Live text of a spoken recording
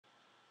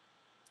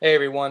Hey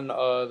everyone,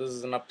 this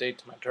is an update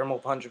to my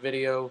Dermal Punch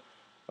video.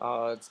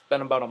 It's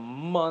been about a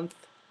month.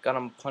 Got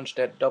them punched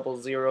at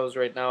double zeros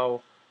right now.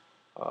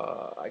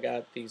 I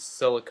got these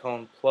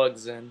silicone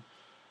plugs in,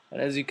 and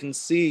as you can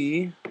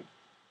see,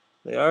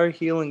 they are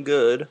healing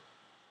good.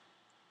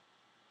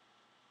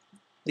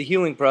 The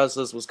healing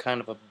process was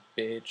kind of a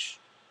bitch.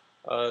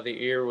 The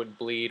ear would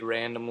bleed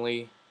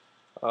randomly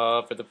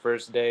for the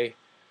first day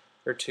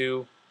or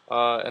two,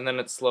 and then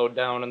it slowed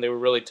down, and they were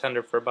really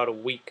tender for about a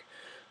week.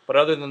 But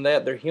other than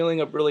that, they're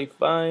healing up really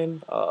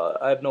fine.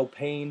 I have no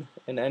pain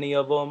in any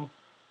of them.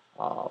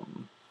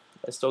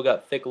 I still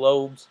got thick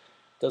lobes.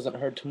 Doesn't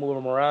hurt to move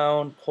them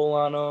around, pull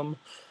on them.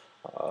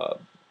 Uh,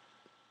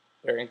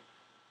 they're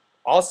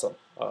awesome.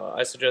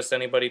 I suggest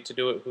anybody to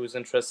do it who's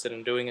interested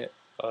in doing it.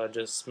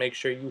 Just make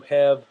sure you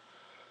have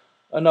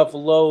enough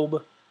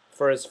lobe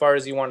for as far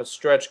as you want to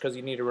stretch, because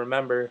you need to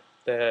remember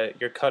that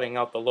you're cutting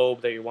out the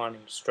lobe that you're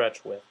wanting to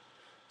stretch with.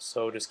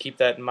 So just keep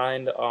that in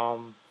mind.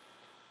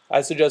 I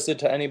suggest it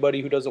to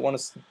anybody who doesn't want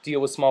to deal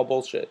with small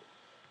bullshit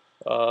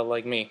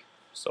like me.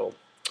 So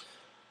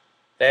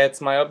that's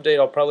my update.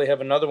 I'll probably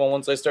have another one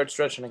once I start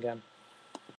stretching again.